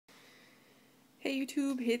Hey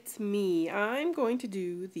YouTube, it's me. I'm going to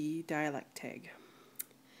do the dialect tag.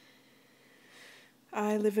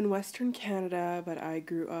 I live in Western Canada, but I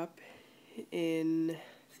grew up in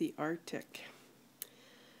the Arctic.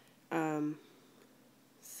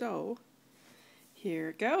 So here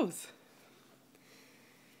it goes.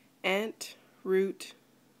 Ant, root,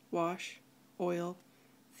 wash, oil,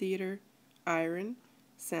 theater, iron,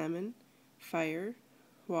 salmon, fire,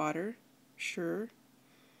 water, sure,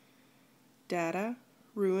 data,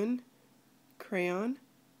 ruin, crayon,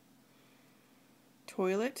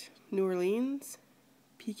 toilet, New Orleans,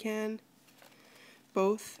 pecan,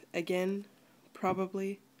 both, again,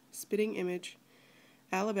 probably, spitting image,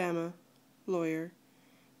 Alabama, lawyer,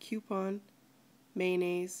 coupon,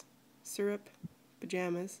 mayonnaise, syrup,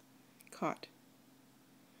 pajamas, caught.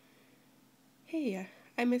 Hey,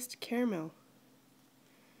 I missed caramel.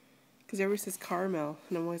 Because everyone says caramel,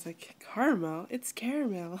 and I'm always like, caramel? It's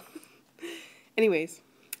caramel. Anyways,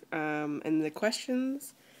 and the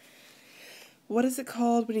questions. What is it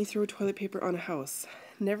called when you throw toilet paper on a house?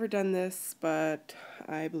 Never done this, but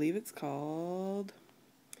I believe it's called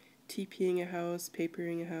TPing a house,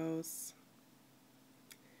 papering a house.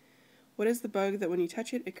 What is the bug that when you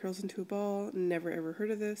touch it, it curls into a ball? Never ever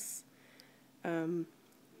heard of this. I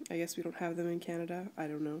guess we don't have them in Canada. I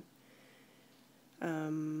don't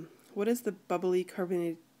know. What is the bubbly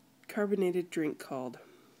carbonated drink called?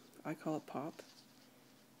 I call it pop.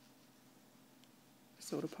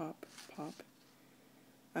 Soda pop. Pop.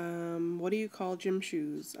 What do you call gym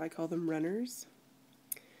shoes? I call them runners.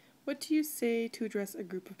 What do you say to address a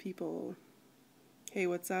group of people? Hey,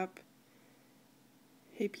 what's up?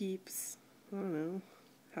 Hey, peeps. I don't know.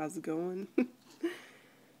 How's it going?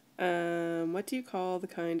 What do you call the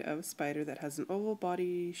kind of spider that has an oval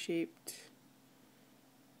body shape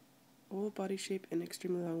and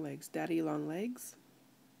extremely long legs? Daddy long legs.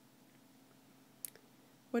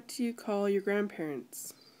 What do you call your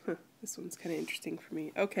grandparents? This one's kind of interesting for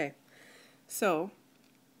me. Okay, so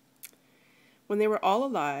when they were all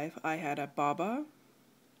alive, I had a baba,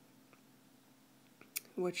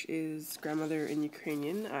 which is grandmother in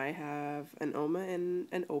Ukrainian. I have an oma and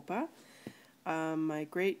an opa. My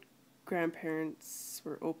great-grandparents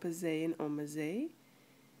were opaze and omaze.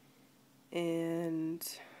 And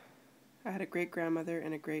I had a great-grandmother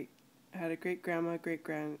and I had a great-grandma,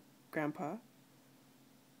 great-grandpa,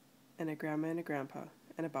 and a grandma and a grandpa,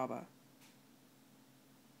 and a baba.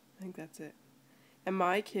 I think that's it. And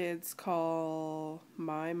my kids call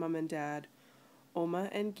my mom and dad Oma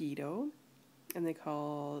and Guido, and they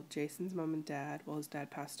call Jason's mom and dad, well, his dad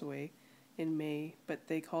passed away in May, but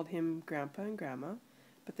they called him Grandpa and Grandma,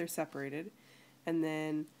 but they're separated. And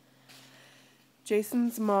then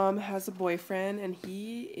Jason's mom has a boyfriend, and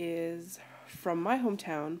he is from my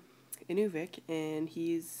hometown, Inuvik, and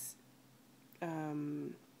he's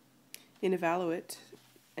in Iqaluit,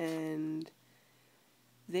 and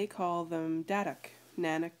they call them Dadak,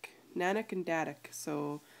 Nanak and Dadak.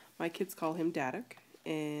 So my kids call him Dadak,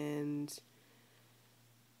 and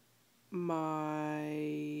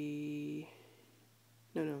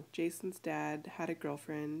Jason's dad had a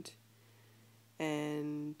girlfriend,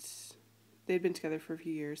 and they'd been together for a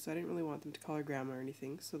few years, so I didn't really want them to call her grandma or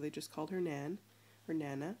anything, so they just called her Nan, or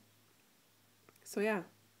Nana. So yeah,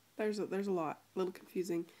 there's a lot, a little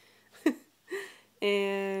confusing.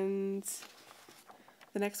 And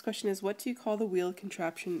the next question is, what do you call the wheel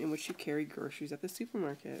contraption in which you carry groceries at the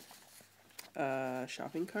supermarket?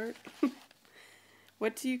 Shopping cart?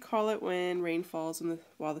 What do you call it when rain falls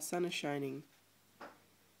while the sun is shining?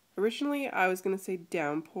 Originally, I was going to say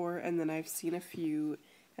downpour, and then I've seen a few,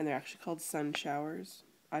 and they're actually called sun showers.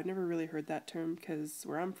 I've never really heard that term, because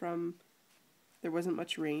where I'm from, there wasn't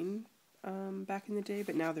much rain back in the day,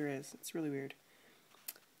 but now there is. It's really weird.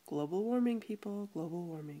 Global warming, people. Global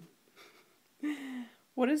warming.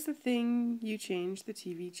 What is the thing you change the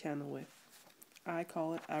TV channel with? I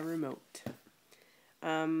call it a remote.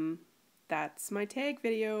 That's my tag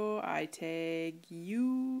video. I tag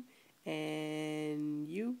you, and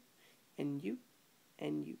you, and you,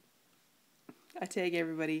 and you. I tag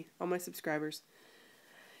everybody, all my subscribers.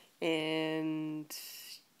 And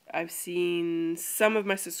I've seen some of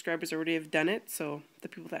my subscribers already have done it, so the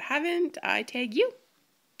people that haven't, I tag you.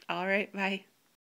 Alright, bye.